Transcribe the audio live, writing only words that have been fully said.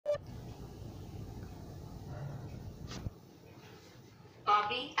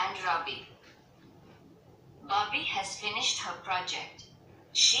Bobby and Robby. Bobby has finished her project.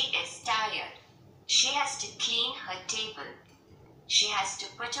 She is tired. She has to clean her table. She has to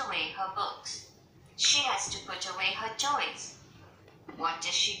put away her books. She has to put away her toys. What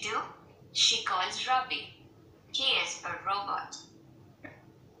does she do? She calls Robby. He is a robot.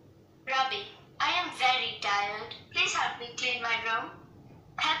 Robby, I am very tired. Please help me clean my room.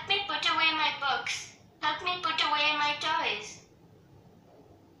 Help me put away my books. Help me put away my toys.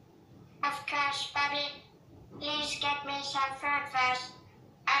 Of course, Bobby. Please get me some food first.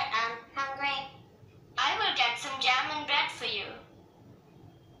 I am hungry. I will get some jam and bread for you.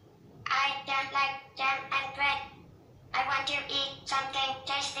 I don't like jam and bread. I want to eat something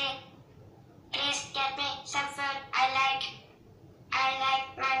tasty. Please get me some food I like. I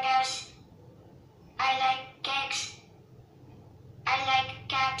like mangoes. I like cakes. I like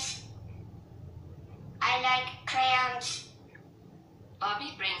caps. I like crayons.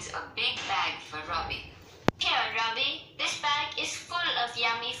 Bobby brings a big bag for Robby. Here, Robby. This bag is full of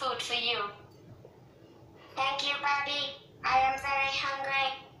yummy food for you. Thank you, Bobby. I am very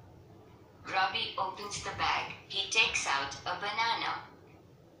hungry. Robby opens the bag. He takes out a banana.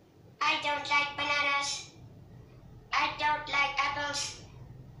 I don't like bananas. I don't like apples.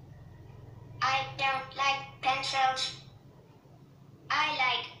 I don't like pencils. I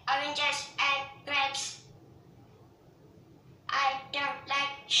like oranges and grapes. I don't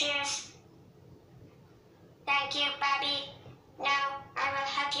like shoes. Thank you, Bobby. Now